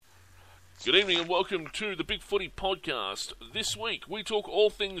Good evening and welcome to the BigFooty podcast. This week we talk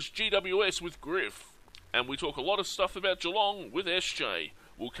all things GWS with Griff, and we talk a lot of stuff about Geelong with SJ.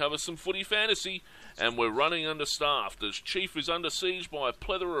 We'll cover some footy fantasy, and we're running understaffed as Chief is under siege by a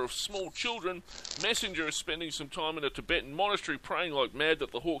plethora of small children. Messenger is spending some time in a Tibetan monastery praying like mad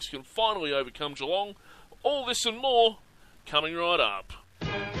that the Hawks can finally overcome Geelong. All this and more coming right up.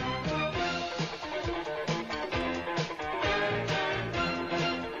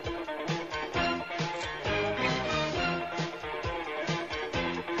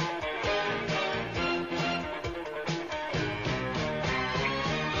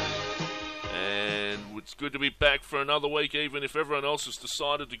 It's good to be back for another week, even if everyone else has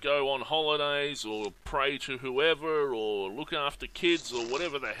decided to go on holidays or pray to whoever or look after kids or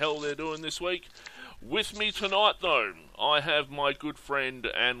whatever the hell they're doing this week. With me tonight, though, I have my good friend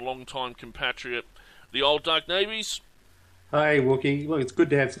and long-time compatriot, the old Dark Navies. Hey, Wookie. Look, it's good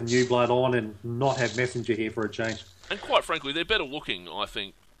to have some new blood on and not have Messenger here for a change. And quite frankly, they're better looking, I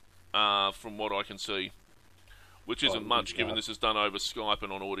think, from what I can see, which isn't much given this is done over Skype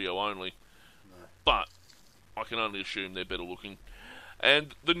and on audio only. But I can only assume they're better looking.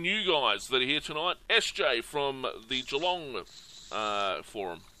 And the new guys that are here tonight, SJ from the Geelong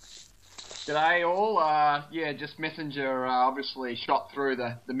forum. G'day all. Just Messenger obviously shot through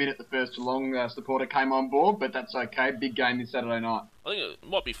the minute the first Geelong supporter came on board, but that's okay. Big game this Saturday night. I think it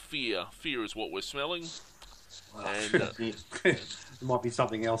might be fear. Fear is what we're smelling. And there might be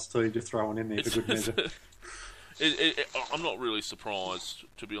something else too, just throwing in there for good measure. I'm not really surprised,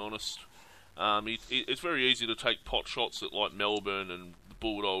 to be honest. It's very easy to take pot shots at like Melbourne and the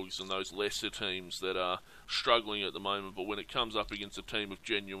Bulldogs and those lesser teams that are struggling at the moment, but when it comes up against a team of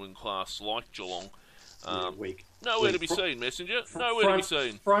genuine class like Geelong, weak. Nowhere to be seen, Messenger. Nowhere to be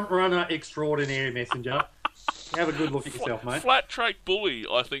seen. Front runner extraordinary, Messenger. Have a good look at yourself, mate. Flat track bully,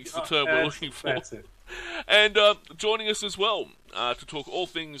 I think is the term we're looking for. That's it. And joining us as well to talk all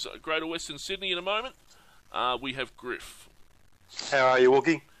things Greater Western Sydney in a moment, we have Griff. How are you,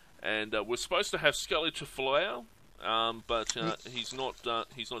 Wookie? And we're supposed to have Scully to fly out, but he's not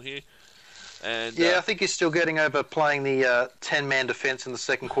here. And I think he's still getting over playing the 10-man defence in the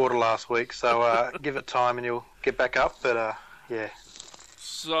second quarter last week. So give it time and he'll get back up. But yeah.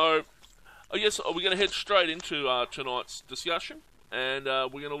 So I guess we're going to head straight into tonight's discussion, and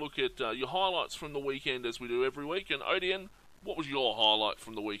we're going to look at your highlights from the weekend as we do every week. And Odian, what was your highlight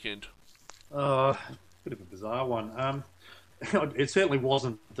from the weekend? Bit of a bizarre one. It certainly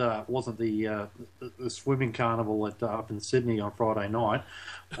wasn't the swimming carnival up in Sydney on Friday night.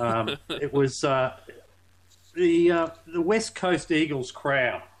 It was the West Coast Eagles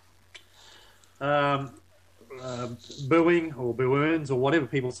crowd booing or booerns or whatever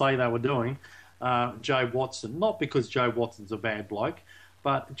people say they were doing Joe Watson. Not because Joe Watson's a bad bloke,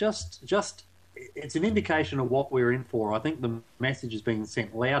 but just it's an indication of what we're in for. I think the message is being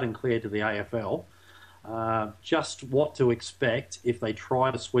sent loud and clear to the AFL. Just what to expect if they try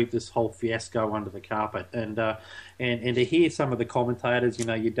to sweep this whole fiasco under the carpet, and to hear some of the commentators, your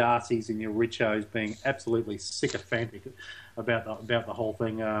Darcys and your Richos being absolutely sycophantic about the whole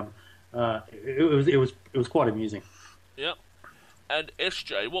thing, it was quite amusing. Yep. And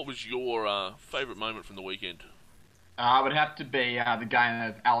SJ, what was your favourite moment from the weekend? It would have to be the game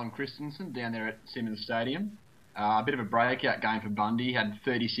of Alan Christensen down there at Simmons Stadium. A bit of a breakout game for Bundy. Had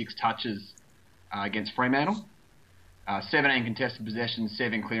 36 touches against Fremantle. 17 contested possessions,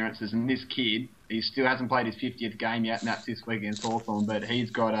 7 clearances, and this kid, he still hasn't played his 50th game yet, and that's this week against Hawthorn, but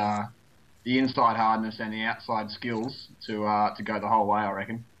he's got the inside hardness and the outside skills to go the whole way, I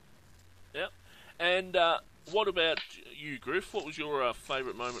reckon. Yep. And what about you, Griff? What was your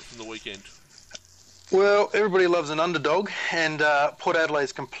favourite moment from the weekend? Well, everybody loves an underdog, and Port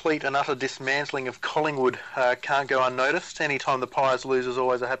Adelaide's complete and utter dismantling of Collingwood can't go unnoticed. Anytime the Pies lose is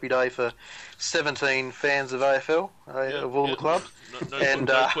always a happy day for 17 fans of AFL, of all the clubs.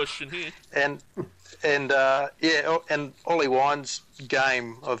 No question here. And Ollie Wine's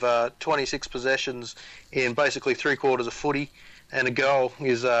game of 26 possessions in basically 3 quarters of footy and a goal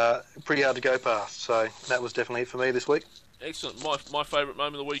is pretty hard to go past. So that was definitely it for me this week. Excellent. My favourite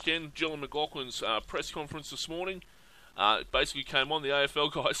moment of the weekend, Jill and McLaughlin's press conference this morning. It basically came on, the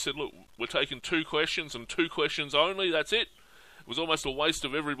AFL guy said, look, we're taking 2 questions and 2 questions only, that's it. It was almost a waste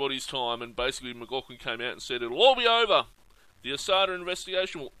of everybody's time, and basically McLaughlin came out and said it'll all be over. The Asada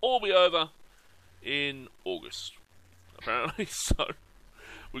investigation will all be over in August, apparently. So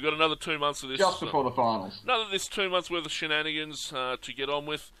we've got another 2 months of this. Just before the finals. Another 2 months worth of shenanigans to get on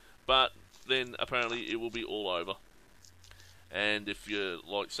with, but then apparently it will be all over. And if you're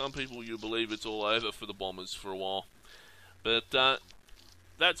like some people, you believe it's all over for the Bombers for a while. But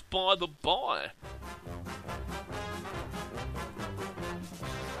That's By the By.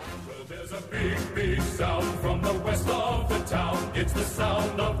 Well, there's a big, big sound from the west of the town. It's the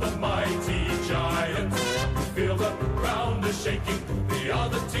sound of the mighty Giants. Feel the ground is shaking. The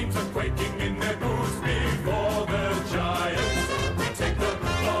other teams are quaking in their boots before the Giants. We take the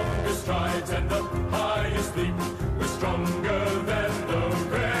longest strides and the highest leap. We're stronger than the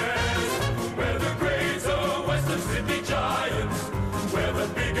rest. We're the greater Western Sydney Giants. We're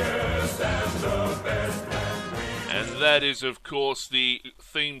the biggest and the best. And that is, of course, the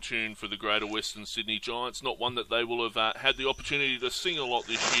theme tune for the Greater Western Sydney Giants. Not one that they will have had the opportunity to sing a lot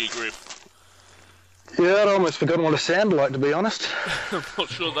this year, Griff. Yeah, I'd almost forgotten what it sounded like, to be honest. I'm not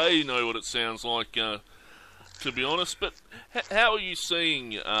sure they know what it sounds like, to be honest. But how are you seeing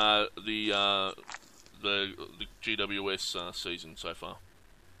the GWS season so far?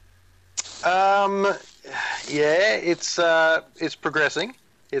 Yeah, it's progressing.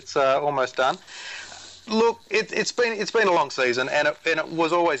 It's almost done. Look, it's been a long season, and it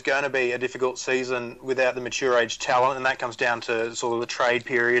was always going to be a difficult season without the mature age talent, and that comes down to sort of the trade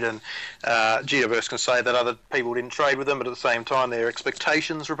period. And GWS can say that other people didn't trade with them, but at the same time, their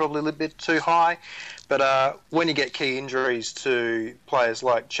expectations were probably a little bit too high. But when you get key injuries to players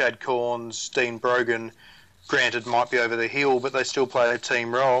like Chad Corns, Dean Brogan, granted might be over the hill, but they still play a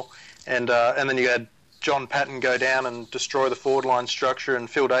team role, and then you had John Patton go down and destroy the forward line structure, and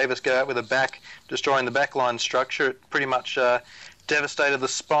Phil Davis go out with a back, destroying the back line structure. It pretty much devastated the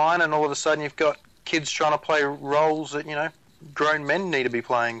spine, and all of a sudden you've got kids trying to play roles that, you know, grown men need to be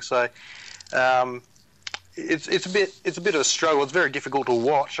playing. So it's a bit of a struggle. It's very difficult to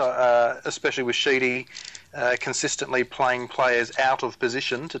watch, especially with Sheedy consistently playing players out of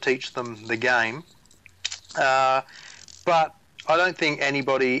position to teach them the game. But I don't think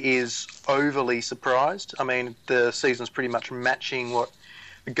anybody is overly surprised. I mean, the season's pretty much matching what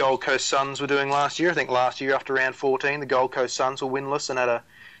the Gold Coast Suns were doing last year. I think last year, after round 14, the Gold Coast Suns were winless and had a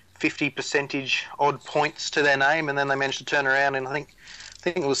 50% odd points to their name, and then they managed to turn around, and I think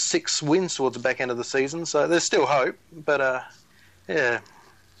it was 6 wins towards the back end of the season. So there's still hope, but yeah.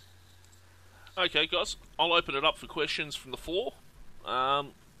 Okay, guys, I'll open it up for questions from the floor.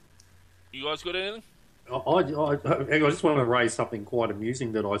 You guys got anything? I just want to raise something quite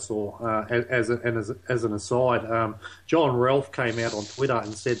amusing that I saw as an aside. John Ralph came out on Twitter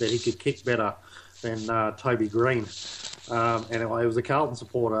and said that he could kick better than Toby Green. And it was a Carlton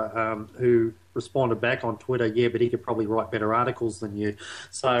supporter who responded back on Twitter, yeah, but he could probably write better articles than you.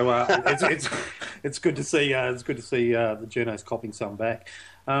 So it's good to see the journos copping some back.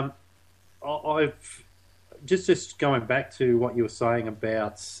 I've just going back to what you were saying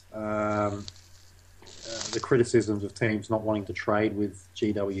about the criticisms of teams not wanting to trade with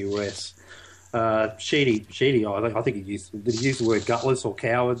GWS. Sheedy, I think he used the word gutless or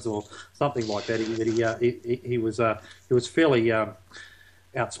cowards or something like that. He was fairly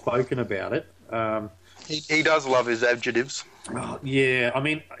outspoken about it. He does love his adjectives. Yeah, I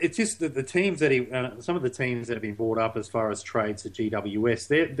mean, it's just that the teams that some of the teams that have been brought up as far as trades to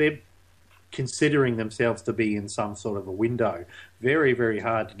GWS, they're considering themselves to be in some sort of a window. Very, very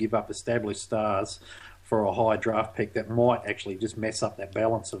hard to give up established stars for a high draft pick that might actually just mess up that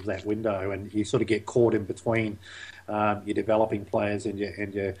balance of that window, and you sort of get caught in between your developing players and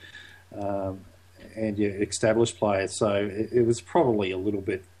your established players. So it was probably a little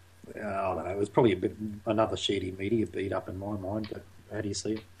bit, I don't know, it was probably another Sheedy media beat up in my mind. But how do you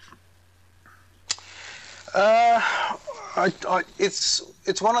see it?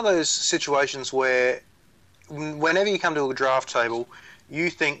 It's one of those situations where whenever you come to a draft table, you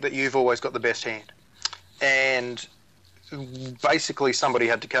think that you've always got the best hand. And basically somebody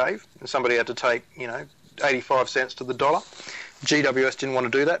had to cave, and somebody had to take, 85 cents to the dollar. GWS didn't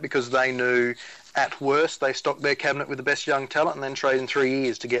want to do that because they knew at worst they stocked their cabinet with the best young talent and then trade in 3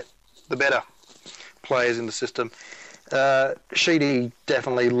 years to get the better players in the system. Sheedy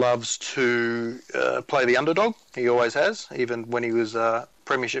definitely loves to play the underdog. He always has. Even when he was a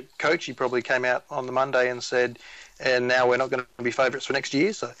premiership coach, he probably came out on the Monday and said, and now we're not going to be favourites for next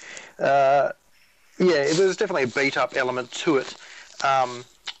year. So, yeah, there's definitely a beat-up element to it. I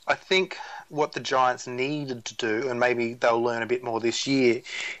think what the Giants needed to do, and maybe they'll learn a bit more this year,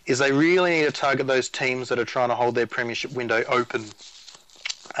 is they really need to target those teams that are trying to hold their premiership window open.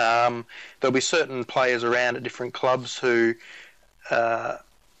 There'll be certain players around at different clubs who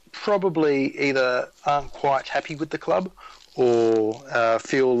probably either aren't quite happy with the club or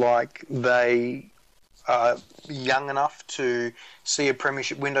feel like they are young enough to see a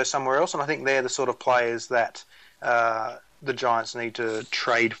premiership window somewhere else. And I think they're the sort of players that the Giants need to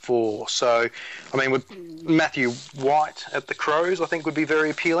trade for. So, I mean, with Matthew White at the Crows, I think would be very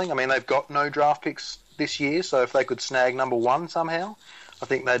appealing. I mean, they've got no draft picks this year, so if they could snag number one somehow, I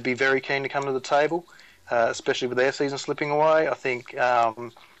think they'd be very keen to come to the table, especially with their season slipping away. I think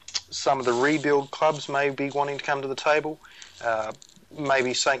some of the rebuild clubs may be wanting to come to the table,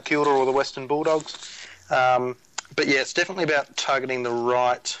 maybe St Kilda or the Western Bulldogs. But yeah, it's definitely about targeting the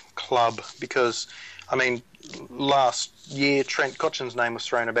right club because, I mean, last year Trent Cotchin's name was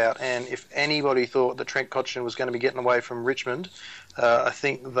thrown about, and if anybody thought that Trent Cotchin was going to be getting away from Richmond, I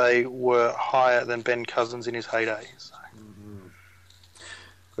think they were higher than Ben Cousins in his heyday. So.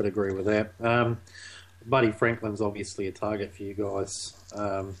 Could agree with that. Buddy Franklin's obviously a target for you guys.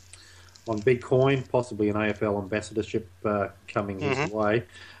 On Big Coin, possibly an AFL ambassadorship coming his way.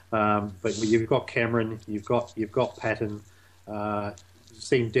 But you've got Cameron, you've got Patton.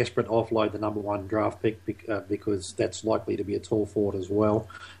 Seem desperate to offload the number one draft pick because that's likely to be a tall forward as well,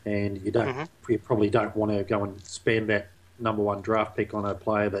 and you probably don't want to go and spend that number one draft pick on a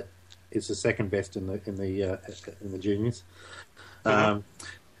player that is the second best in the juniors. Are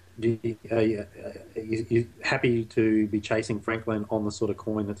you happy to be chasing Franklin on the sort of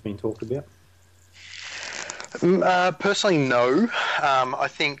coin that's been talked about? Personally, no. I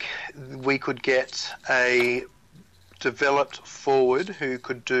think we could get a developed forward who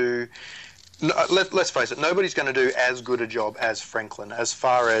could do... let's face it, nobody's going to do as good a job as Franklin as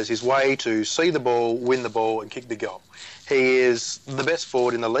far as his way to see the ball, win the ball and kick the goal. He is the best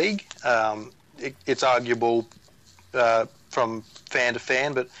forward in the league. It's arguable from fan to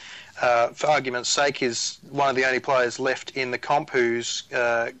fan, but for argument's sake, he's one of the only players left in the comp who's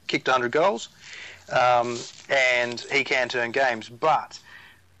kicked 100 goals, and he can turn games. But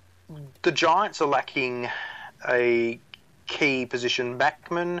the Giants are lacking a key position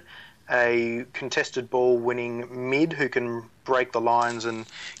backman, a contested ball winning mid who can break the lines and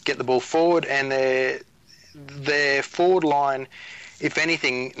get the ball forward, and their forward line, if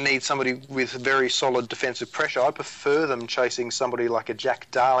anything, needs somebody with very solid defensive pressure. I prefer them chasing somebody like a Jack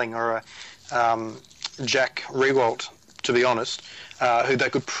Darling or a Jack Rewalt, to be honest, who they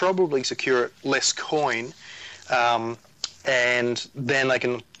could probably secure at less coin, and then they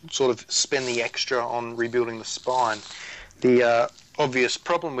can sort of spend the extra on rebuilding the spine. The obvious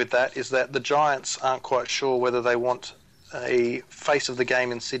problem with that is that the Giants aren't quite sure whether they want a face of the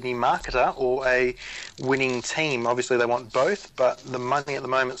game in Sydney marketer or a winning team. Obviously they want both, but the money at the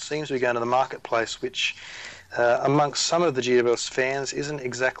moment seems to be going to the marketplace, which amongst some of the GWS fans isn't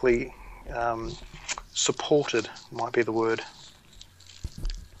exactly supported, might be the word.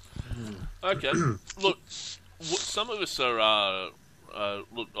 Okay, look, some of us are...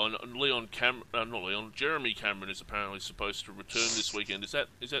 look, Jeremy Cameron is apparently supposed to return this weekend. Is that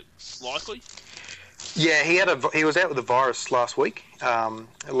likely? Yeah, he was out with a virus last week, a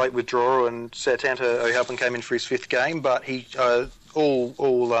late withdrawal, and Satanta O'Halpin came in for his fifth game. But he all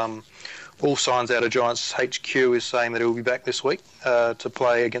signs out of Giants HQ is saying that he'll be back this week to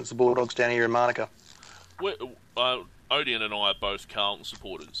play against the Bulldogs down here in Monaco. Odeon and I are both Carlton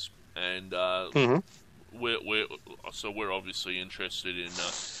supporters, and we're obviously interested in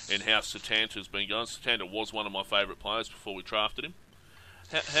how Satanta's been going. Satanta was one of my favourite players before we drafted him.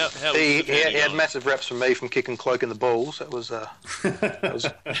 He had massive raps from me from kicking cloak in the balls. That was.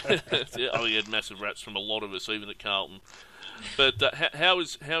 He had massive raps from a lot of us, even at Carlton. But how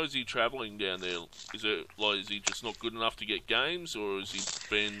is he travelling down there? Is he just not good enough to get games, or has he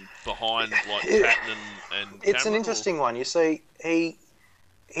been behind like Patton and It's Cameron, an interesting one. You see,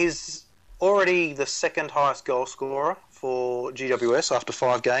 he's already the second highest goal scorer for GWS after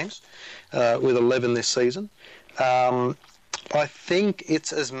 5 games, with 11 this season. I think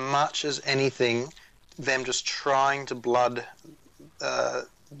it's as much as anything them just trying to blood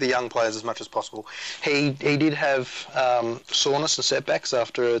the young players as much as possible. He did have soreness and setbacks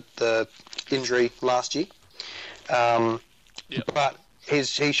after the injury last year, but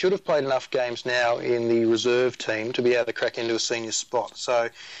he should have played enough games now in the reserve team to be able to crack into a senior spot. So,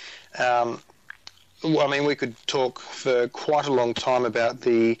 we could talk for quite a long time about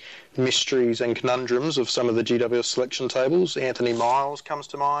the mysteries and conundrums of some of the GWS selection tables. Anthony Miles comes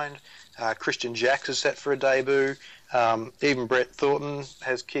to mind. Christian Jacks is set for a debut. Even Brett Thornton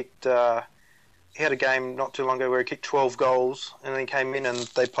has kicked... he had a game not too long ago where he kicked 12 goals and then he came in and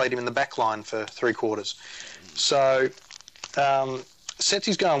they played him in the back line for 3 quarters. So,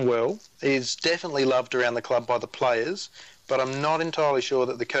 Setsy's going well. He's definitely loved around the club by the players, but I'm not entirely sure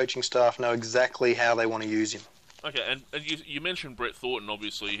that the coaching staff know exactly how they want to use him. Okay, and you mentioned Brett Thornton.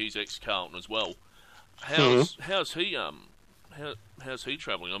 Obviously, he's ex-Carlton as well. How's he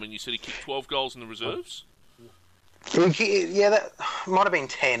travelling? I mean, you said he kicked 12 goals in the reserves. Yeah, that might have been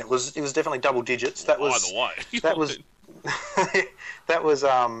 10. It was definitely double digits. That was either way. That was that was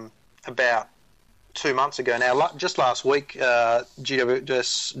about 2 months ago now. Just last week,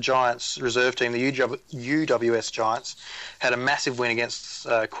 GWS Giants reserve team, the UWS Giants, had a massive win against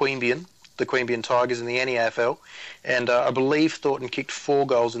Queanbeyan, the Queanbeyan Tigers in the NEAFL, and I believe Thornton kicked 4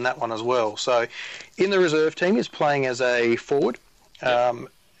 goals in that one as well. So in the reserve team, he's playing as a forward,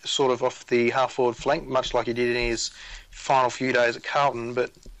 sort of off the half-forward flank, much like he did in his final few days at Carlton,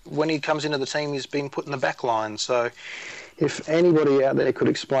 but when he comes into the team, he's been put in the back line. So if anybody out there could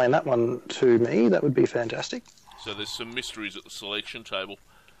explain that one to me, that would be fantastic. So there's some mysteries at the selection table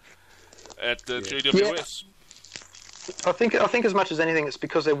at GWS. Yeah. I think as much as anything, it's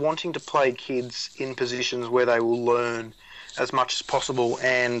because they're wanting to play kids in positions where they will learn as much as possible,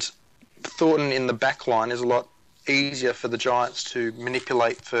 and Thornton in the back line is a lot easier for the Giants to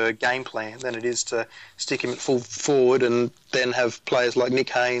manipulate for game plan than it is to stick him at full forward and then have players like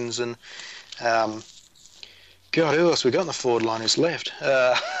Nick Haynes and God, who else we got on the forward line who's left?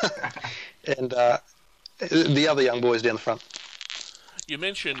 And the other young boys down the front. You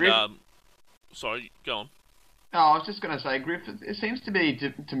mentioned... sorry, go on. No, I was just going to say, Griff, it seems to be,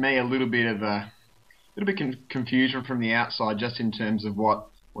 to me, a little bit confusion from the outside just in terms of what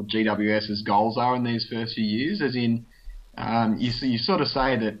GWS's goals are in these first few years. As in, you sort of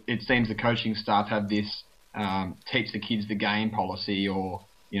say that it seems the coaching staff have this teach the kids the game policy, or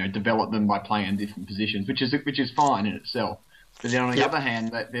develop them by playing in different positions, which is fine in itself. But then on the other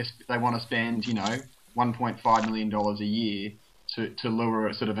hand, they want to spend $1.5 million a year to lure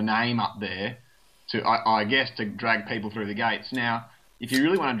a sort of a name up there to, I guess, to drag people through the gates. Now, if you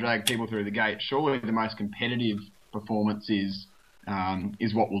really want to drag people through the gates, surely the most competitive performance is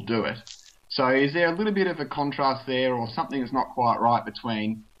what will do it. So is there a little bit of a contrast there, or something that's not quite right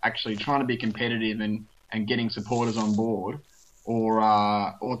between actually trying to be competitive and getting supporters on board,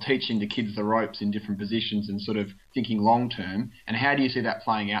 or teaching the kids the ropes in different positions and sort of thinking long term? And how do you see that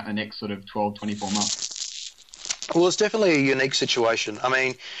playing out in the next sort of 12, 24 months? Well, it's definitely a unique situation. I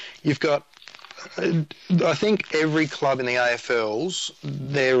mean, you've got, I think every club in the AFLs,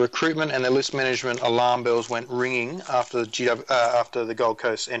 their recruitment and their list management alarm bells went ringing after the Gold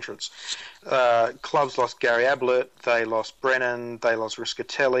Coast entrance. Clubs lost Gary Ablett, they lost Brennan, they lost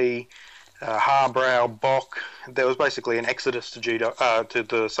Riscatelli, Harbrow, Bock. There was basically an exodus to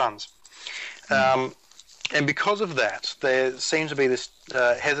the Suns. And because of that, there seems to be this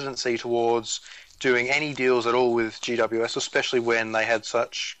hesitancy towards doing any deals at all with GWS, especially when they had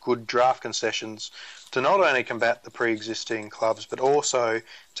such good draft concessions to not only combat the pre-existing clubs, but also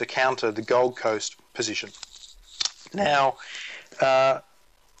to counter the Gold Coast position. Now,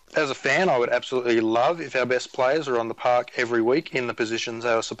 as a fan, I would absolutely love if our best players are on the park every week in the positions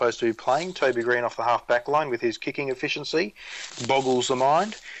they were supposed to be playing. Toby Green off the half-back line with his kicking efficiency boggles the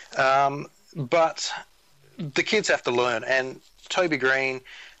mind. But the kids have to learn, and Toby Green...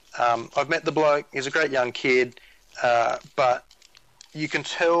 I've met the bloke. He's a great young kid, but you can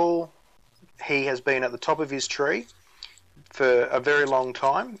tell he has been at the top of his tree for a very long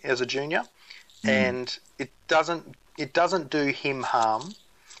time as a junior, and it doesn't do him harm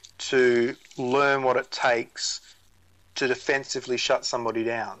to learn what it takes to defensively shut somebody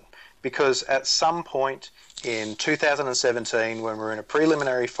down. Because at some point in 2017, when we're in a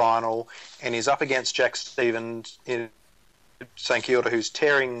preliminary final and he's up against Jack Stevens in St Kilda, who's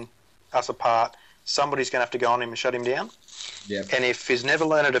tearing us apart, somebody's going to have to go on him and shut him down. Yep. And if he's never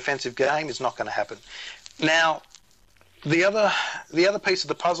learned a defensive game, it's not going to happen. Now, the other piece of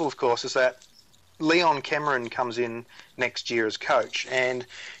the puzzle, of course, is that Leon Cameron comes in next year as coach, and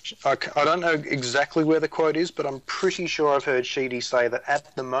I don't know exactly where the quote is, but I'm pretty sure I've heard Sheedy say that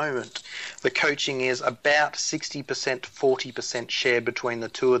at the moment the coaching is about 60%, 40% shared between the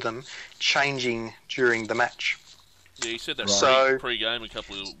two of them, changing during the match. Yeah, he said that pre-game a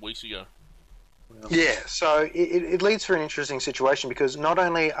couple of weeks ago. Yeah, so it leads to an interesting situation, because not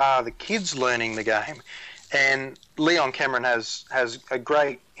only are the kids learning the game, and Leon Cameron has a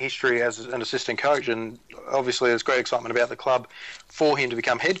great history as an assistant coach, and obviously there's great excitement about the club for him to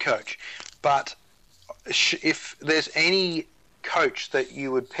become head coach, but if there's any coach that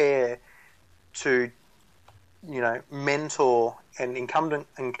you would pair to, mentor an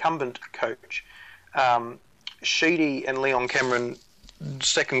incumbent coach, Sheedy and Leon Cameron,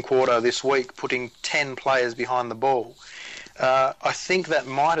 second quarter this week, putting 10 players behind the ball. I think that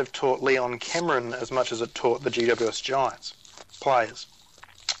might have taught Leon Cameron as much as it taught the GWS Giants players.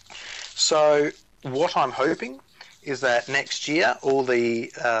 So what I'm hoping is that next year all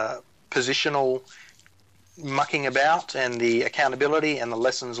the positional mucking about and the accountability and the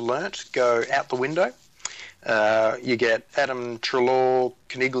lessons learnt go out the window. You get Adam Treloar,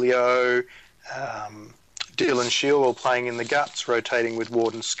 Caniglio, Dylan Shield all playing in the guts, rotating with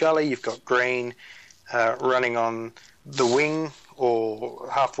Ward and Scully. You've got Green running on the wing or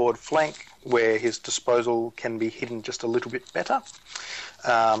half-forward flank, where his disposal can be hidden just a little bit better.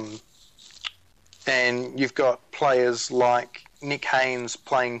 And you've got players like Nick Haynes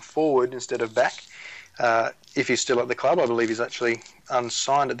playing forward instead of back. If he's still at the club, I believe he's actually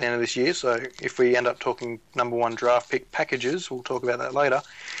unsigned at the end of this year. So if we end up talking number one draft pick packages, we'll talk about that later.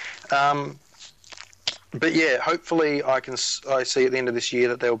 But yeah, hopefully I see at the end of this year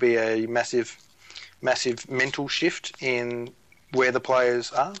that there will be a massive mental shift in where the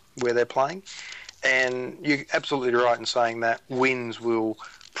players are, where they're playing. And you're absolutely right in saying that wins will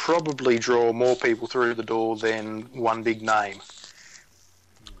probably draw more people through the door than one big name.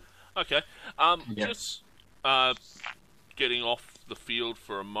 Okay. Just getting off the field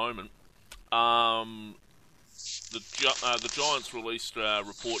for a moment. The Giants released a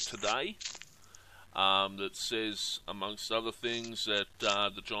report today that says, amongst other things, that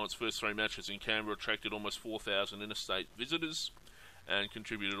the Giants' first 3 matches in Canberra attracted almost 4,000 interstate visitors and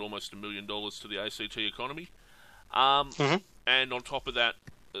contributed almost $1 million to the ACT economy. And on top of that,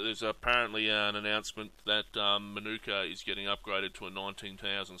 there's apparently an announcement that Manuka is getting upgraded to a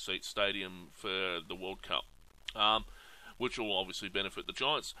 19,000-seat stadium for the World Cup, which will obviously benefit the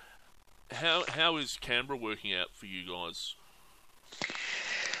Giants. How is Canberra working out for you guys?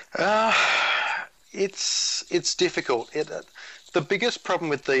 It's difficult. The biggest problem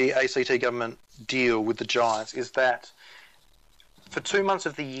with the ACT government deal with the Giants is that for 2 months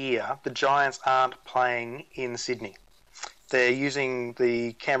of the year, the Giants aren't playing in Sydney. They're using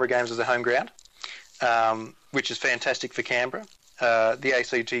the Canberra games as their home ground, which is fantastic for Canberra. The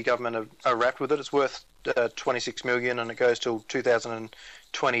ACT government are wrapped with it. It's worth $26 million, and it goes till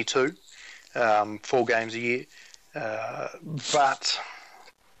 2022, 4 games a year. But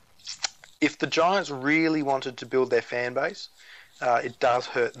if the Giants really wanted to build their fan base, it does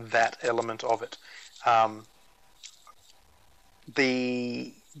hurt that element of it.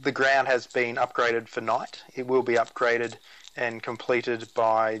 The ground has been upgraded for night. It will be upgraded and completed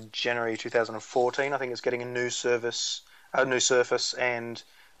by January 2014. I think it's getting a new surface, and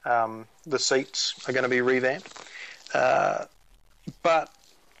the seats are going to be revamped. But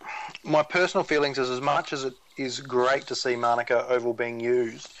my personal feelings is, as much as it is great to see Manuka Oval being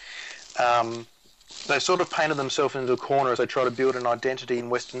used, they sort of painted themselves into a corner as they try to build an identity in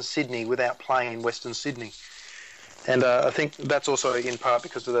Western Sydney without playing in Western Sydney. And I think that's also in part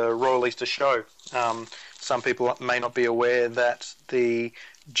because of the Royal Easter Show. Some people may not be aware that the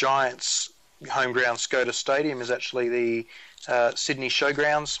Giants' home ground Skoda Stadium is actually the Sydney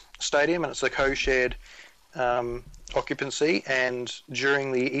Showgrounds Stadium, and it's a co-shared occupancy. And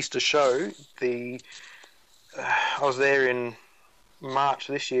during the Easter Show, I was there in March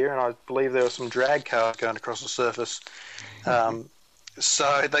this year, and I believe there were some drag cars going across the surface.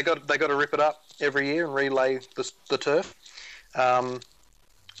 So they got to rip it up every year and relay the turf.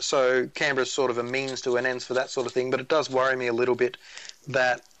 So Canberra's sort of a means to an end for that sort of thing, but it does worry me a little bit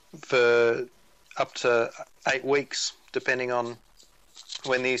that for up to 8 weeks, depending on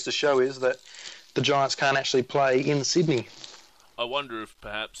when the Easter Show is, that the Giants can't actually play in Sydney. I wonder if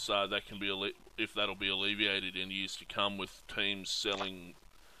perhaps that can be if that'll be alleviated in years to come with teams selling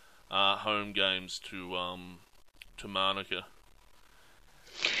home games to Manuka.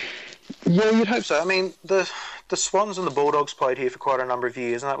 Yeah, you'd hope so. I mean, the Swans and the Bulldogs played here for quite a number of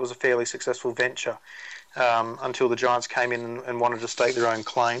years, and that was a fairly successful venture until the Giants came in and wanted to stake their own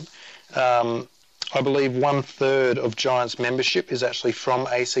claim. I believe 1/3 of Giants membership is actually from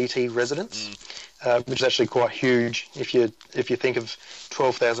ACT residents, which is actually quite huge. If you think of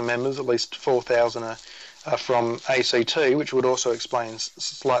 12,000 members, at least 4,000 are from ACT, which would also explain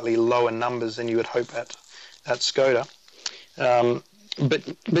slightly lower numbers than you would hope at Skoda. But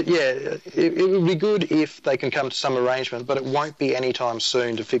yeah, it would be good if they can come to some arrangement, but it won't be anytime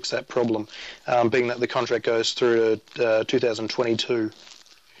soon to fix that problem, being that the contract goes through to 2022.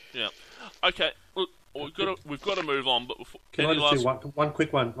 Yeah. Okay. Look, we've got to move on. But before, can I just do one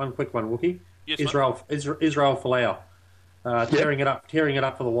quick one, Wookie? Yes, Israel Folau, tearing it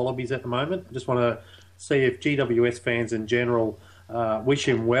up for the Wallabies at the moment. I just want to see if GWS fans in general wish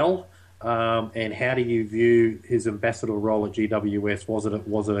him well. And how do you view his ambassador role at GWS? Was it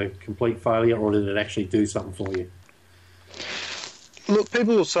a complete failure, or did it actually do something for you? Look,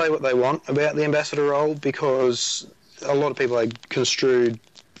 people will say what they want about the ambassador role because a lot of people have construed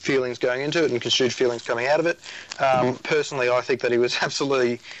feelings going into it and construed feelings coming out of it. Personally, I think that he was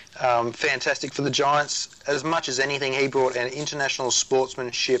absolutely fantastic for the Giants. As much as anything, he brought an international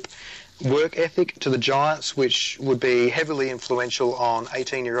sportsmanship work ethic to the Giants, which would be heavily influential on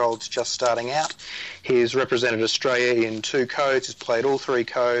 18-year-olds just starting out. He's represented Australia in 2 codes. He's played all 3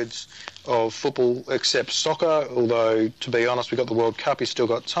 codes of football except soccer, although, to be honest, we've got the World Cup. He's still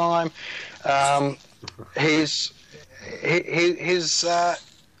got time. His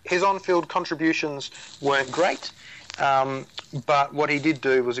on-field contributions weren't great. But what he did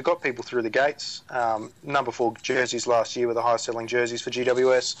do was he got people through the gates. Number 4 jerseys last year were the highest selling jerseys for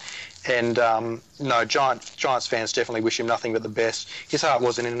GWS. And no, Giants fans definitely wish him nothing but the best. His heart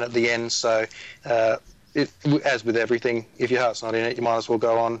wasn't in it at the end, so as with everything, if your heart's not in it, you might as well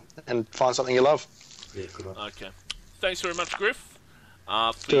go on and find something you love. Yeah, good one. Okay. Thanks very much, Griff,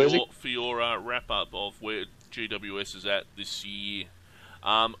 for your wrap-up of where GWS is at this year.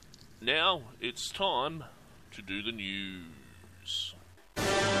 Now it's time to do the news.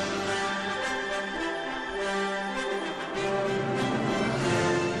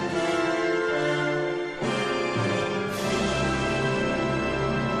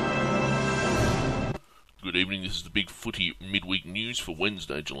 Good evening, this is the BigFooty midweek news for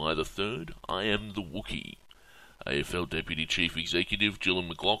Wednesday, July the 3rd. I am the Wookie. AFL Deputy Chief Executive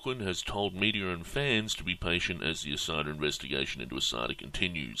Gillan McLachlan has told media and fans to be patient as the Asada investigation into Asada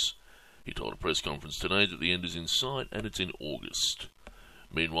continues. He told a press conference today that the end is in sight and it's in August.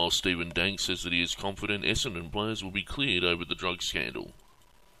 Meanwhile, Stephen Dank says that he is confident Essendon players will be cleared over the drug scandal.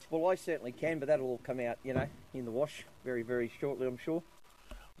 Well, I certainly can, but that'll all come out, in the wash very, very shortly, I'm sure.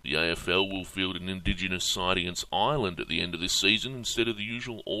 The AFL will field an Indigenous side against Ireland at the end of this season instead of the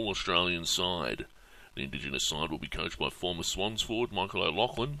usual All-Australian side. The Indigenous side will be coached by former Swans forward Michael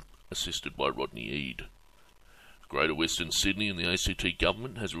O'Loughlin, assisted by Rodney Eade. Greater Western Sydney and the ACT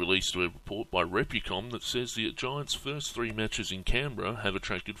government has released a report by Replicom that says the Giants' first 3 matches in Canberra have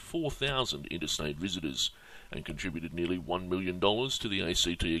attracted 4,000 interstate visitors and contributed nearly $1 million to the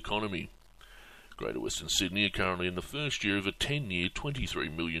ACT economy. Greater Western Sydney are currently in the first year of a 10-year,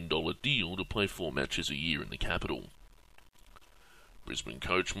 $23 million deal to play 4 matches a year in the capital. Brisbane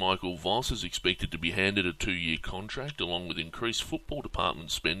coach Michael Voss is expected to be handed a 2-year contract along with increased football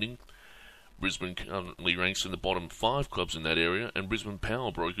department spending. Brisbane currently ranks in the bottom 5 clubs in that area, and Brisbane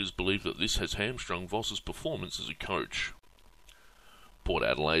power brokers believe that this has hamstrung Voss's performance as a coach. Port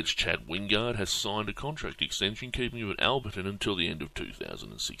Adelaide's Chad Wingard has signed a contract extension keeping him at Alberton until the end of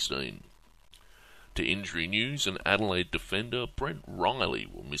 2016. To injury news, an Adelaide defender, Brent Riley,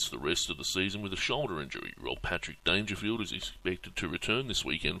 will miss the rest of the season with a shoulder injury, while Patrick Dangerfield is expected to return this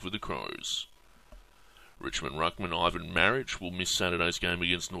weekend for the Crows. Richmond ruckman Ivan Maric will miss Saturday's game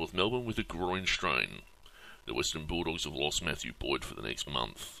against North Melbourne with a groin strain. The Western Bulldogs have lost Matthew Boyd for the next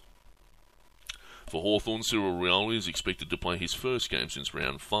month. For Hawthorn, Cyril Rioli is expected to play his first game since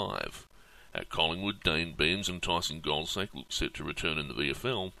round 5. At Collingwood, Dane Beams and Tyson Goldsack look set to return in the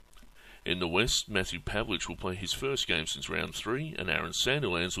VFL. In the West, Matthew Pavlich will play his first game since round 3, and Aaron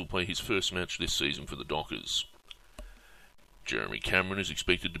Sandilands will play his first match this season for the Dockers. Jeremy Cameron is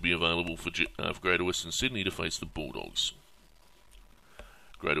expected to be available for Greater Western Sydney to face the Bulldogs.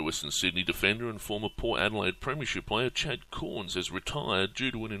 Greater Western Sydney defender and former Port Adelaide Premiership player Chad Corns has retired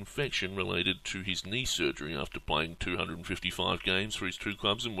due to an infection related to his knee surgery after playing 255 games for his 2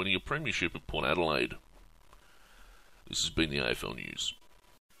 clubs and winning a premiership at Port Adelaide. This has been the AFL News.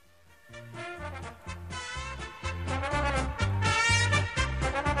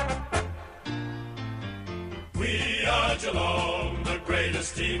 We are Geelong, the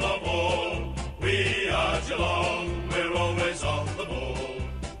greatest team of all. We are Geelong, we're always on the ball.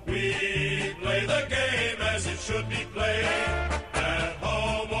 We play the game as it should be played, at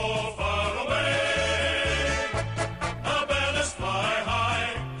home or far away. Our banners fly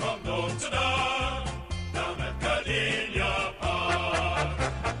high from dawn to dark, down at Cardinia Park.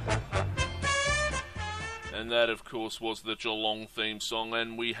 And that, of course, was the Geelong theme song,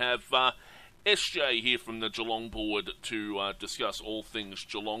 and we have SJ here from the Geelong board to discuss all things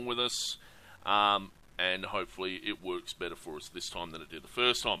Geelong with us, and hopefully it works better for us this time than it did the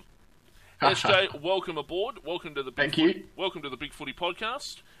first time. SJ, welcome aboard. Welcome to the welcome to the BigFooty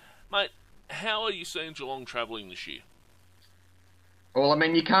podcast, mate. How are you seeing Geelong travelling this year? Well, I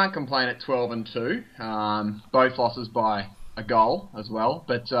mean, you can't complain at 12-2. Both losses by a goal as well,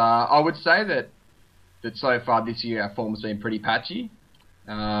 but I would say that so far this year our form has been pretty patchy.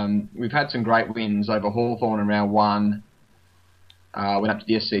 We've had some great wins over Hawthorn in round 1. Went up to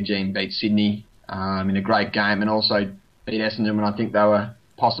the SCG and beat Sydney in a great game, and also beat Essendon when I think they were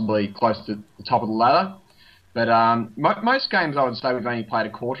possibly close to the top of the ladder. But most games I would say we've only played a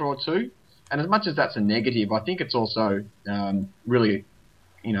quarter or 2, and as much as that's a negative, I think it's also really,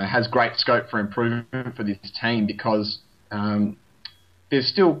 has great scope for improvement for this team because there's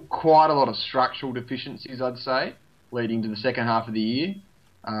still quite a lot of structural deficiencies, I'd say, leading to the second half of the year.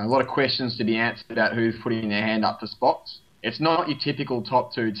 A lot of questions to be answered about who's putting their hand up for spots. It's not your typical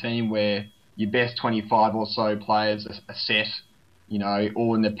top two team where your best 25 or so players are set,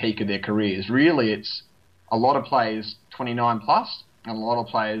 all in the peak of their careers. Really, it's a lot of players 29 plus and a lot of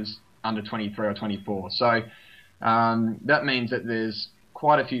players under 23 or 24. So that means that there's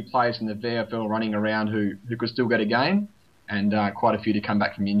quite a few players in the VFL running around who could still get a game, and quite a few to come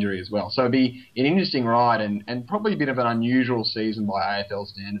back from injury as well. So it'll be an interesting ride and probably a bit of an unusual season by AFL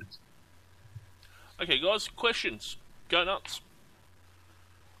standards. Okay, guys, questions. Go nuts.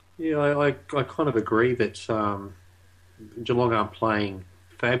 Yeah, I kind of agree that Geelong aren't playing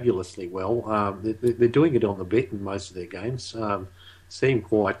fabulously well. They're doing it on the bet in most of their games. Seem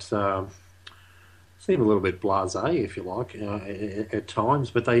a little bit blasé, if you like, at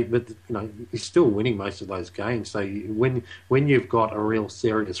times. But you're still winning most of those games. So when you've got a real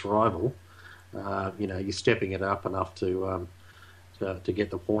serious rival, you're stepping it up enough to get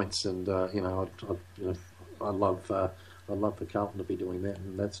the points. And I'd love for Carlton to be doing that,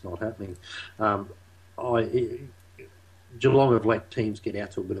 and that's not happening. Geelong have let teams get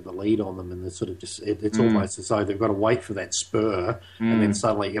out to a bit of a lead on them, and it's sort of it's almost as though they've got to wait for that spur and then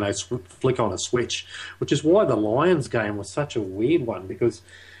suddenly, flick on a switch, which is why the Lions game was such a weird one because,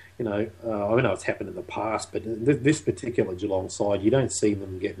 I know it's happened in the past, but this particular Geelong side, you don't see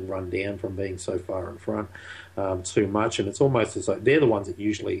them getting run down from being so far in front too much, and it's almost as though they're the ones that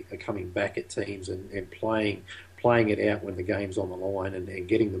usually are coming back at teams and playing it out when the game's on the line and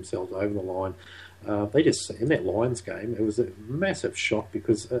getting themselves over the line. They just, in that Lions game, it was a massive shock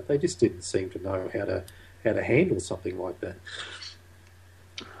because they just didn't seem to know how to handle something like that.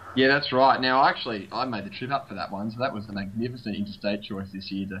 Yeah, that's right. Now, actually, I made the trip up for that one, so that was a magnificent interstate choice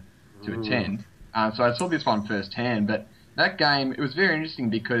this year to attend. So I saw this one firsthand, but that game, it was very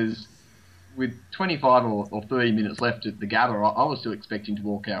interesting because with 25 or 30 minutes left at the Gather, I was still expecting to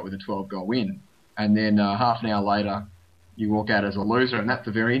walk out with a 12-goal win. And then half an hour later, you walk out as a loser, and that's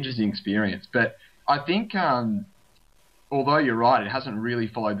a very interesting experience. But I think, although you're right, it hasn't really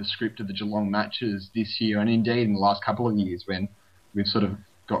followed the script of the Geelong matches this year, and indeed in the last couple of years when we've sort of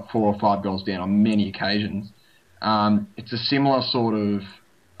got 4 or 5 goals down on many occasions. It's a similar sort of,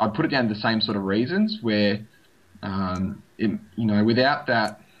 I'd put it down to the same sort of reasons where, without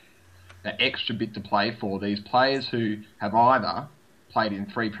that extra bit to play for, these players who have either played in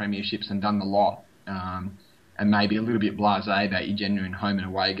 3 premierships and done the lot, and maybe a little bit blasé about your genuine home and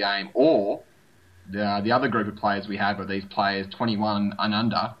away game, or the other group of players we have are these players 21 and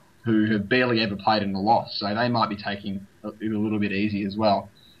under who have barely ever played in the loss, so they might be taking it a little bit easy as well.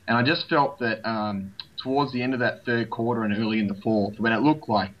 And I just felt that towards the end of that third quarter and early in the fourth, when it looked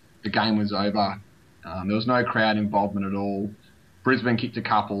like the game was over, there was no crowd involvement at all. Brisbane kicked a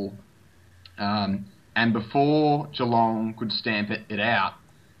couple, and before Geelong could stamp it out,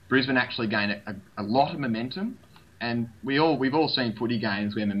 Brisbane actually gained a lot of momentum. And we've all seen footy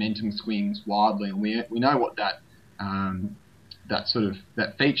games where momentum swings wildly, and we know what that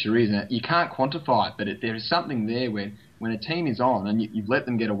feature is. And you can't quantify it, but there is something there when a team is on and you've let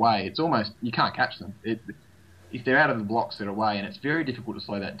them get away, it's almost you can't catch them. If they're out of the blocks, they're away, and it's very difficult to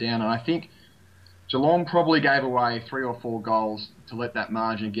slow that down. And I think Geelong probably gave away 3 or 4 goals to let that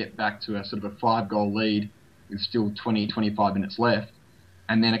margin get back to a sort of a 5-goal lead with still 20, 25 minutes left,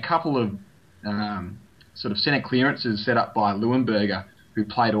 and then a couple of sort of centre clearances set up by Leuenberger, who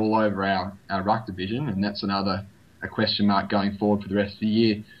played all over our ruck division, and that's a question mark going forward for the rest of the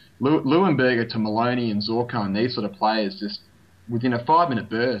year. Leuenberger to Maloney and Zorko and these sort of players, just within a 5-minute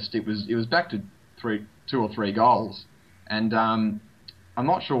burst, it was back to 2 or 3 goals. And I'm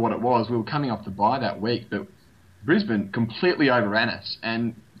not sure what it was. We were coming off the bye that week, but Brisbane completely overran us.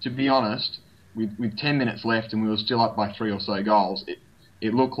 And to be honest, with 10 minutes left and we were still up by 3 or so goals,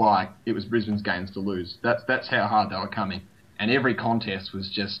 it looked like it was Brisbane's games to lose. That's how hard they were coming. And every contest was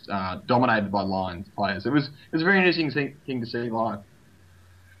just dominated by Lions players. It was a very interesting thing to see live.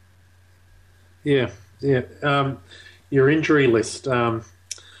 Yeah. Your injury list, I'm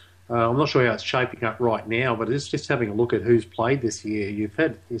not sure how it's shaping up right now, but it's just having a look at who's played this year.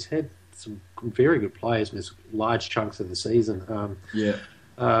 He's had some very good players miss large chunks of the season.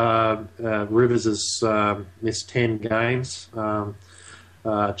 Rivers has missed 10 games.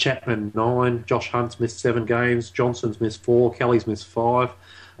 Chapman 9, Josh Hunt's missed 7 games, Johnson's missed 4, Kelly's missed 5.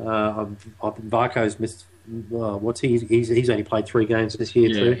 I think Varco's missed. He's only played 3 games this year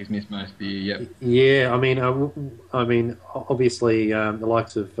too. Yeah, he's missed most of the year. Yep. Yeah, I mean, obviously the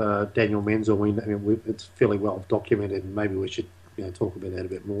likes of Daniel Menzel. It's fairly well documented, and maybe we should talk about that a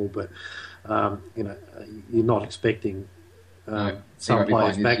bit more. But you're not expecting some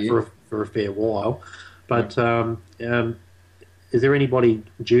players back for a fair while. But is there anybody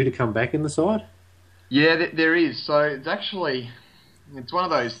due to come back in the side? Yeah, there is. So it's one of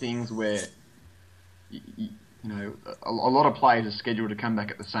those things where a lot of players are scheduled to come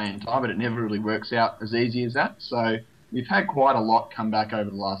back at the same time, but it never really works out as easy as that. So we've had quite a lot come back over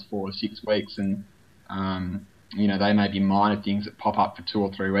the last 4 or 6 weeks, and they may be minor things that pop up for 2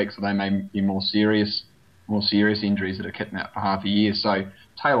 or 3 weeks, or they may be more serious injuries that have kept him out for half a year. So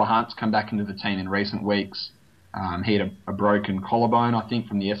Taylor Hunt's come back into the team in recent weeks. He had a broken collarbone, I think,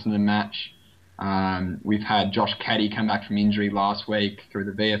 from the Essendon match. We've had Josh Caddy come back from injury last week through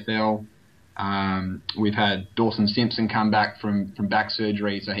the VFL. We've had Dawson Simpson come back from back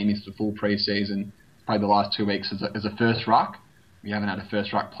surgery, so he missed the full pre-season. Played the last 2 weeks as a first ruck. We haven't had a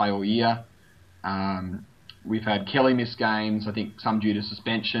first ruck play all year. We've had Kelly miss games, I think some due to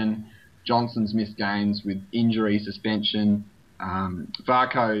suspension. Johnson's missed games with injury, suspension.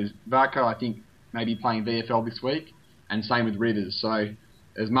 Varco, I think, may be playing VFL this week, and same with Rivers. So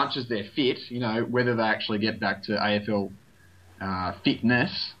as much as they're fit, whether they actually get back to AFL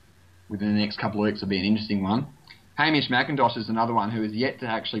fitness within the next couple of weeks will be an interesting one. Hamish McIntosh is another one who is yet to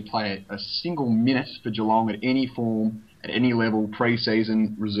actually play a single minute for Geelong at any form, at any level,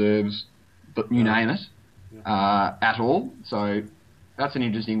 pre-season, reserves, but you name it, at all. So that's an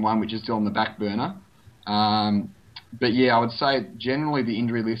interesting one, which is still on the back burner. But yeah, I would say generally the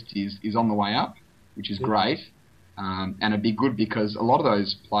injury list is on the way up, which is great. And it'd be good because a lot of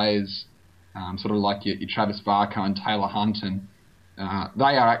those players, sort of like your Travis Varco and Taylor Hunt, and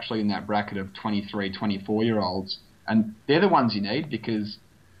they are actually in that bracket of 23, 24-year-olds. And they're the ones you need because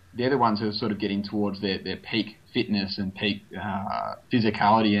they're the ones who are sort of getting towards their peak fitness and peak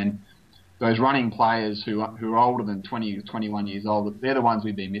physicality. And those running players who are older than 20 or 21 years old, they're the ones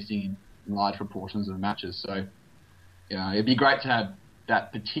we've been missing in large proportions of the matches. So it'd be great to have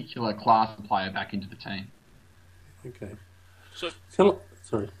that particular class of player back into the team. Okay.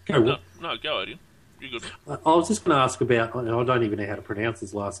 Sorry. Go. No, go, Adrian. You're good. I was just going to ask about, I don't even know how to pronounce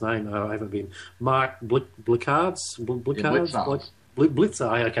his last name. I haven't been. Mark Blickards?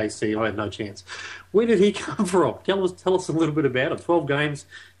 Blitzer. Okay, see, I had no chance. Where did he come from? Tell us a little bit about it. 12 games.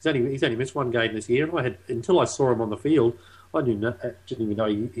 He's only missed 1 game this year, and until I saw him on the field, I didn't even know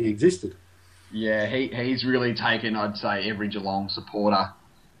he existed. Yeah, he's really taken, I'd say, every Geelong supporter,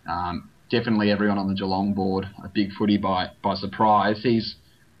 definitely everyone on the Geelong board, a BigFooty by surprise. He's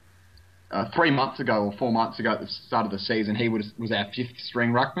 3 months ago or 4 months ago at the start of the season, he was our 5th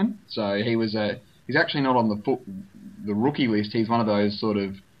string ruckman. So he's actually not on the rookie list. He's one of those sort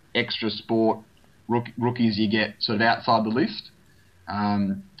of extra sport rookies you get sort of outside the list.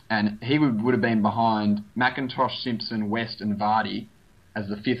 And he would have been behind McIntosh, Simpson, West and Vardy as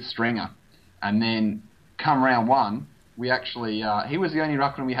the 5th stringer. And then come round 1, we actually he was the only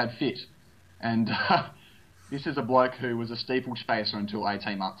ruckman we had fit. And this is a bloke who was a steeplechaser until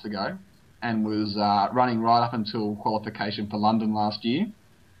 18 months ago and was running right up until qualification for London last year.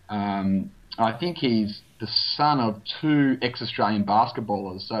 I think he's the son of 2 ex-Australian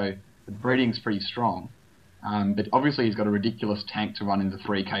basketballers, so the breeding's pretty strong. But obviously he's got a ridiculous tank to run in the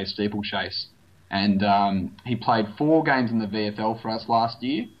 3K steeplechase. And he played 4 games in the VFL for us last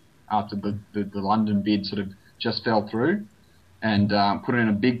year after the London bid sort of just fell through, and put in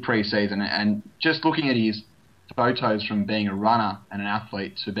a big pre-season. And just looking at his photos from being a runner and an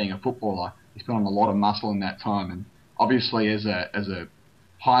athlete to being a footballer, he's put on a lot of muscle in that time. And obviously as a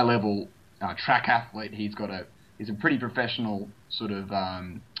high-level track athlete, he's a pretty professional sort of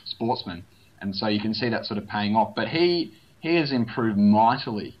sportsman. And so you can see that sort of paying off. But he has improved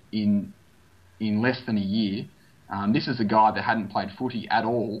mightily in less than a year. This is a guy that hadn't played footy at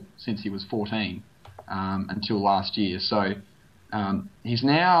all since he was 14 until last year. So he's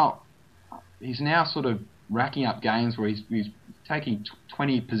now sort of racking up games where he's taking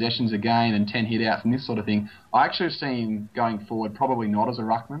 20 possessions a game and 10 hit-outs and this sort of thing. I actually see him going forward probably not as a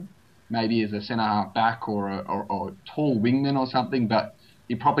ruckman, maybe as a centre-half back or a tall wingman or something, but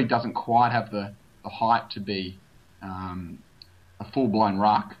he probably doesn't quite have the height to be a full-blown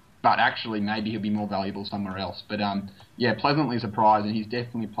ruck. But actually, maybe he'll be more valuable somewhere else. But yeah, pleasantly surprised, and he's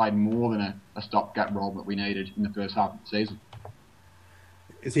definitely played more than a stopgap role that we needed in the first half of the season.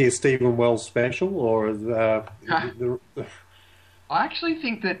 Is he a Stephen Wells special, or I actually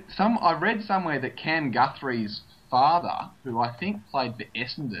think that I read somewhere that Cam Guthrie's father, who I think played for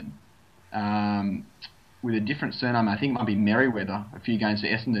Essendon, with a different surname, I think it might be Merriweather, a few games for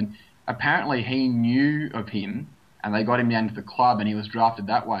Essendon. Apparently, he knew of him. And they got him down to the club, and he was drafted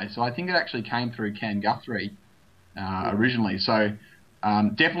that way. So I think it actually came through Cam Guthrie originally. So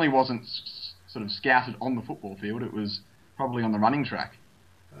definitely wasn't sort of scouted on the football field. It was probably on the running track.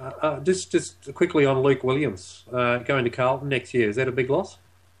 Just quickly on Luke Williams going to Carlton next year. Is that a big loss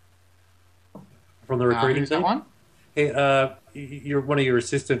from the recruiting Who's team? that one? You're one of your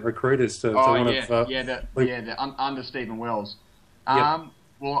assistant recruiters to under Stephen Wells. Yep.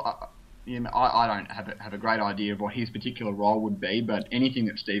 I don't have a great idea of what his particular role would be, but anything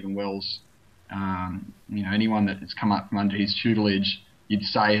that Stephen Wells, anyone that has come up from under his tutelage, you'd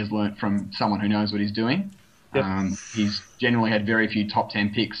say has learnt from someone who knows what he's doing. Yep. He's generally had very few top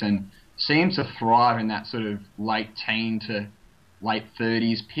 10 picks and seems to thrive in that sort of late teen to late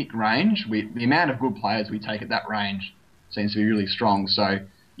 30s pick range. The amount of good players we take at that range seems to be really strong. So,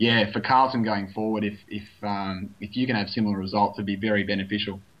 yeah, for Carlton going forward, if you can have similar results, it'd be very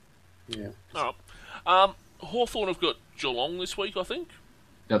beneficial. Yeah. All right. Hawthorn have got Geelong this week, I think.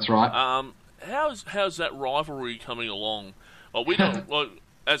 That's right. How's that rivalry coming along? Well, we don't.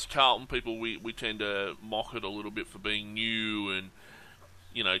 As Carlton people, we tend to mock it a little bit for being new and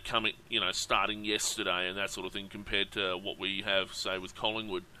starting yesterday and that sort of thing compared to what we have, say, with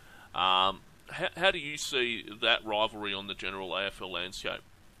Collingwood. How do you see that rivalry on the general AFL landscape?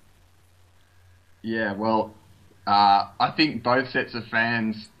 Yeah, well, I think both sets of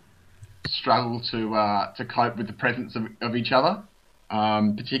fans struggle to cope with the presence of each other,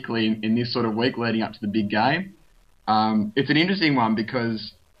 particularly in this sort of week leading up to the big game. It's an interesting one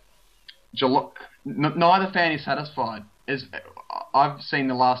because neither fan is satisfied. As I've seen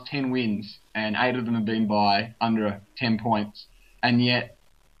the last 10 wins, and 8 of them have been by under 10 points, and yet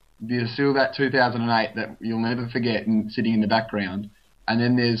there's still that 2008 that you'll never forget and sitting in the background. And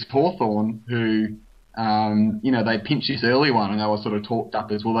then there's Hawthorn who, they pinched this early one and they were sort of talked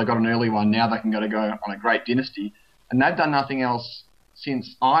up as, well, they got an early one, now they can go on a great dynasty. And they've done nothing else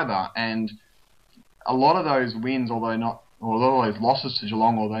since either. And a lot of those wins, or a lot of those losses to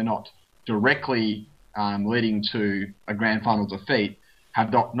Geelong, although not directly leading to a grand final defeat,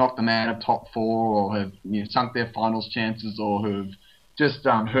 have knocked them out of top 4 or have sunk their finals chances or have just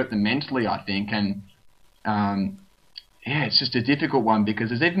hurt them mentally, I think. And it's just a difficult one because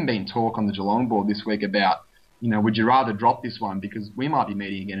there's even been talk on the Geelong board this week about, would you rather drop this one because we might be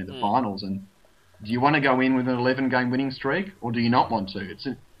meeting again in the finals, and do you want to go in with an 11-game winning streak or do you not want to? It's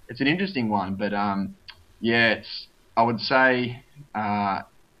an interesting one, but I would say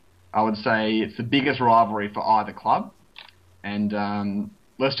it's the biggest rivalry for either club, and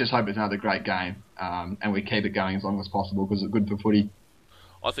let's just hope it's another great game and we keep it going as long as possible because it's good for footy.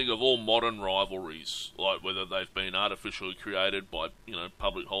 I think of all modern rivalries, like whether they've been artificially created by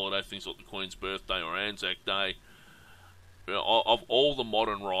public holiday, things like the Queen's birthday or Anzac Day, of all the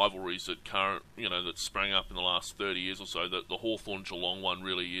modern rivalries that that sprang up in the last 30 years or so, that the Hawthorn-Geelong one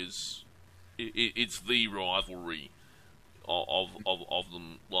really is, it's the rivalry of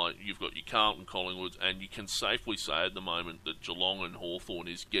them. Like, you've got your Carlton, Collingwood, and you can safely say at the moment that Geelong and Hawthorn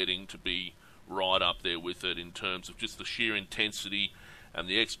is getting to be right up there with it in terms of just the sheer intensity and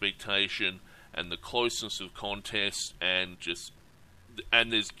the expectation and the closeness of contest and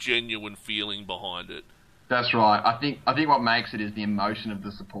there's genuine feeling behind it. That's right. I think what makes it is the emotion of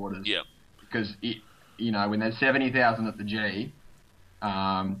the supporters. Yeah. Because when there's 70,000 at the G,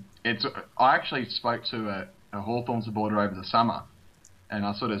 I actually spoke to a Hawthorn supporter over the summer, and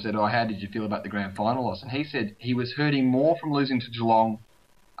I sort of said, how did you feel about the grand final loss? And he said he was hurting more from losing to Geelong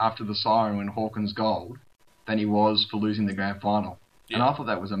after the siren when Hawkins gold than he was for losing the grand final. Yeah. And I thought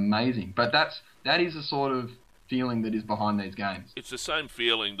that was amazing. But that is the sort of feeling that is behind these games. It's the same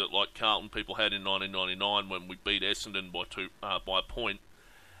feeling that like Carlton people had in 1999 when we beat Essendon by a point,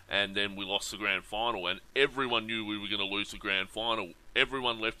 and then we lost the grand final, and everyone knew we were going to lose the grand final.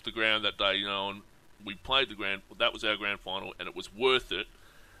 Everyone left the ground that day, and we played that was our grand final, and it was worth it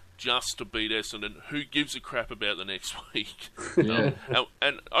just to beat Essendon. Who gives a crap about the next week? Yeah.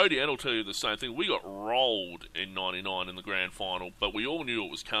 And ODN will tell you the same thing. We got rolled in 99 in the grand final, but we all knew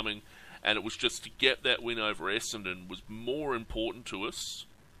it was coming, and it was just to get that win over Essendon was more important to us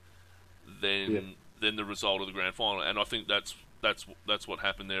than the result of the grand final. And I think that's what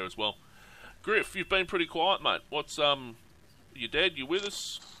happened there as well. Griff, you've been pretty quiet, mate. What's you dead? You with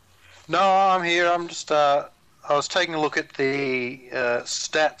us? No, I'm here. I'm just I was taking a look at the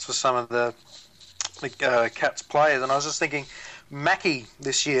stats for some of the Cats players, and I was just thinking, Mackie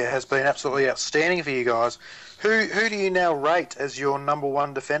this year has been absolutely outstanding for you guys. Who do you now rate as your number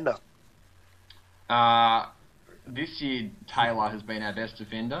one defender? This year, Taylor has been our best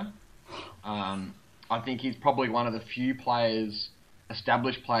defender. I think he's probably one of the few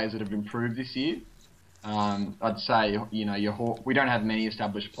established players that have improved this year. I'd say, we don't have many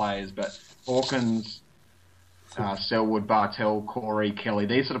established players, but Hawkins, Selwood, Bartell, Corey, Kelly,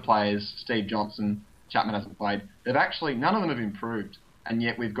 these sort of players, Steve Johnson, Chapman hasn't played. They've actually, none of them have improved. And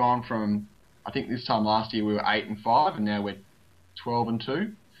yet we've gone from, I think this time last year we were 8-5, and now we're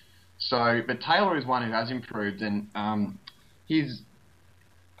 12-2. So, but Taylor is one who has improved, and I'm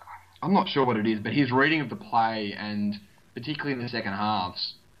not sure what it is, but his reading of the play, and particularly in the second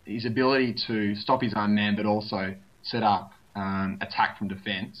halves, his ability to stop his own man, but also set up attack from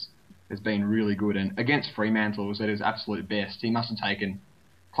defence, has been really good. And against Fremantle, was at his absolute best. He must have taken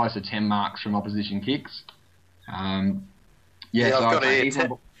close to 10 marks from opposition kicks. I've got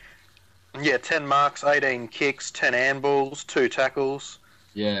here 10 marks, 18 kicks, 10 handballs, 2 tackles.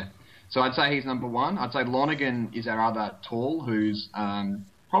 Yeah. So I'd say he's number one. I'd say Lonergan is our other tall, who's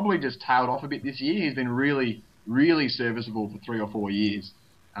probably just tailed off a bit this year. He's been really, really serviceable for 3 or 4 years.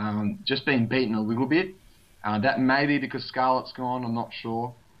 Just been beaten a little bit. That may be because Scarlett's gone, I'm not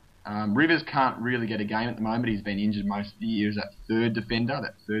sure. Rivers can't really get a game at the moment. He's been injured most of the year as that third defender,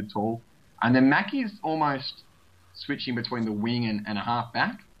 that third tall. And then Mackey's almost switching between the wing and a half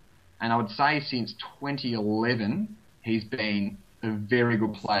back. And I would say since 2011, he's been a very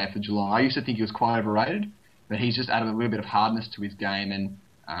good player for Geelong. I used to think he was quite overrated, but he's just added a little bit of hardness to his game and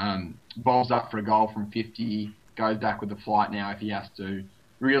bowls up for a goal from 50, goes back with the flight now if he has to.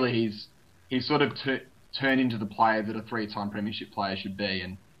 Really, he's sort of turned into the player that a 3-time premiership player should be,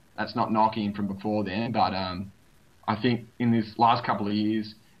 and that's not knocking him from before then, but I think in this last couple of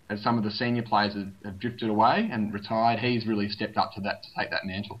years, as some of the senior players have drifted away and retired, he's really stepped up to that to take that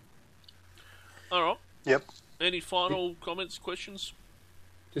mantle. All right. Yep. Any final comments, questions?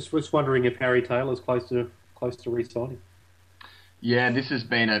 Just was wondering if Harry Taylor's close to re-signing. Yeah, this has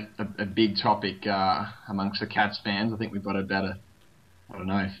been a big topic amongst the Cats fans. I think we've got about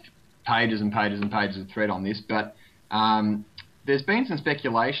pages and pages and pages of thread on this, but there's been some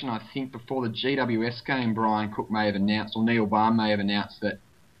speculation, I think, before the GWS game. Brian Cook may have announced, or Neil Barr may have announced, that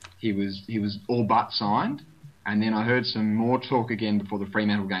he was all but signed. And then I heard some more talk again before the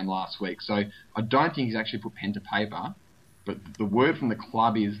Fremantle game last week. So I don't think he's actually put pen to paper. But the word from the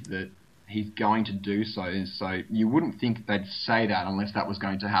club is that he's going to do so. So you wouldn't think they'd say that unless that was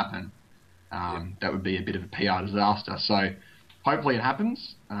going to happen. That would be a bit of a PR disaster. So hopefully it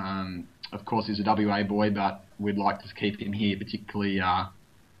happens. Of course, he's a WA boy, but we'd like to keep him here, particularly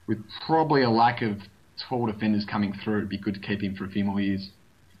with probably a lack of tall defenders coming through. It'd be good to keep him for a few more years.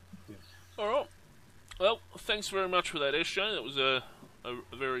 All right. Well, thanks very much for that, SJ. That was a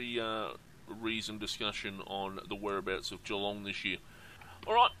very reasoned discussion on the whereabouts of Geelong this year.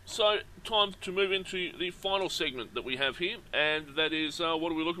 All right, so time to move into the final segment that we have here, and that is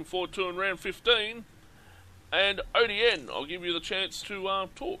what are we looking forward to in round 15? And ODN, I'll give you the chance to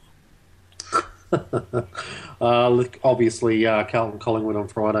talk. Look, obviously, Carlton Collingwood on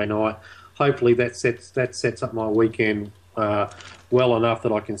Friday night. Hopefully that sets up my weekend well enough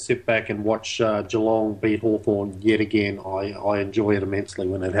that I can sit back and watch Geelong beat Hawthorn yet again. I enjoy it immensely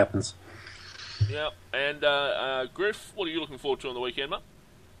when it happens. Yeah, and Griff, what are you looking forward to on the weekend, mate?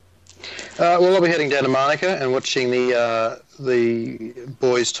 Well, I'll be heading down to Monica and watching the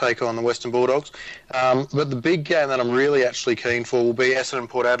boys take on the Western Bulldogs. But the big game that I'm really actually keen for will be Essendon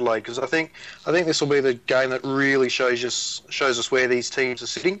Port Adelaide, because I think this will be the game that really shows us where these teams are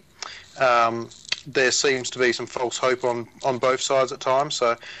sitting. There seems to be some false hope on both sides at times,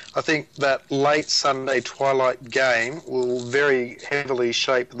 so I think that late Sunday twilight game will very heavily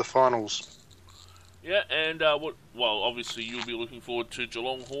shape the finals. Yeah, and obviously you'll be looking forward to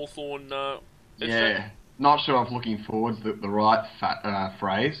Geelong Hawthorn. Yeah, not sure if looking forward is the right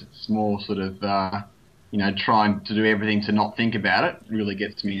phrase. It's more sort of trying to do everything to not think about it. Really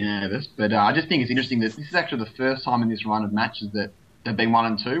gets me nervous. But I just think it's interesting that this is actually the first time in this run of matches that they've been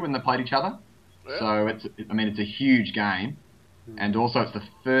 1-2 when they played each other. Yeah. So it's a huge game, and also it's the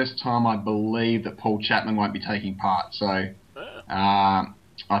first time I believe that Paul Chapman won't be taking part. So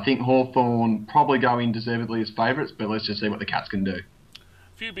I think Hawthorn probably go in deservedly as favourites, but let's just see what the Cats can do.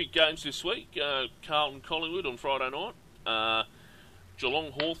 A few big games this week. Carlton Collingwood on Friday night,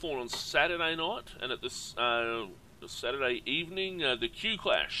 Geelong Hawthorn on Saturday night, and at this Saturday evening, the Q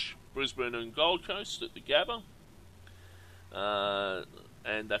Clash, Brisbane and Gold Coast at the Gabba,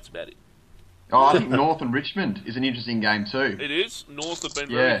 and that's about it. Oh, I think North and Richmond is an interesting game too. It is. North have been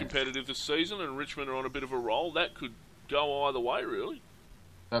very competitive this season, and Richmond are on a bit of a roll. That could go either way, really.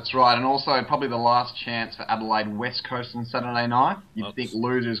 That's right, and also probably the last chance for Adelaide West Coast on Saturday night. You'd think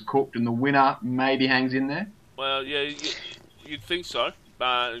losers cooked and the winner maybe hangs in there. Well, yeah, you'd think so.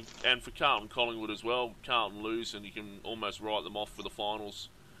 And for Carlton Collingwood as well, Carlton lose and you can almost write them off for the finals.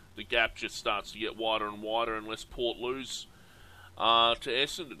 The gap just starts to get wider and wider unless Port lose to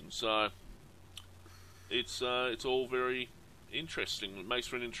Essendon. So it's all very interesting. It makes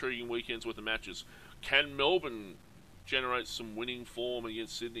for an intriguing weekend's worth of matches. Can Melbourne generate some winning form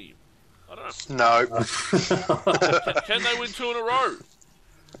against Sydney? I don't know. No. Can they win 2 in a row?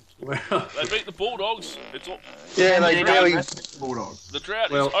 Well, They beat the Bulldogs. It's all, Yeah, they barely. Bulldogs. the drought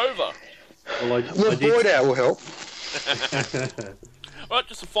Well- is over. Well, Boyd out will help. Right,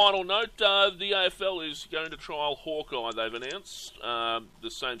 just a final note. The AFL is going to trial Hawkeye, they've announced. The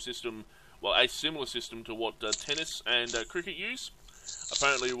same system, well, a similar system to what tennis and cricket use.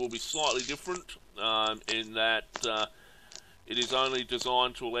 Apparently it will be slightly different in that it is only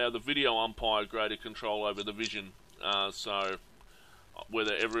designed to allow the video umpire greater control over the vision. So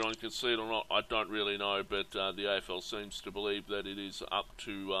whether everyone can see it or not, I don't really know, but the AFL seems to believe that it is up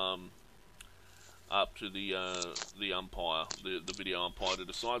to the umpire, the video umpire, to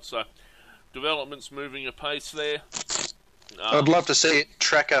decide. So development's moving apace there. I'd love to see it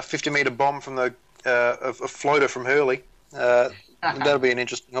track a 50-metre bomb from a floater from Hurley. That'll be an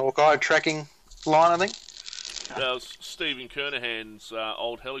interesting Hawkeye tracking line, I think. Stephen Kernahan's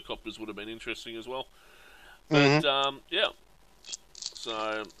old helicopters would have been interesting as well. But yeah.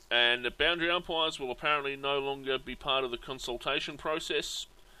 So, and the boundary umpires will apparently no longer be part of the consultation process.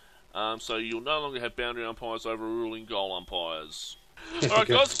 So you'll no longer have boundary umpires overruling goal umpires. All right,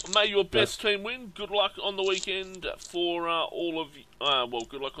 guys. May your best team win. Good luck on the weekend for all of. Well,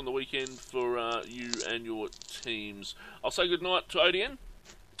 good luck on the weekend for you and your teams. I'll say good night to ODN.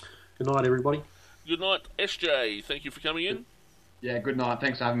 good night, everybody. Good night, SJ. Thank you for coming in. Yeah, good night.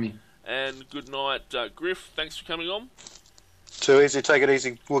 Thanks for having me. And good night, Griff. Thanks for coming on. Too easy. Take it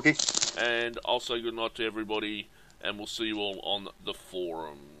easy, Wookie. And I'll say good night to everybody, and we'll see you all on the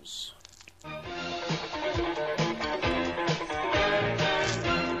forums.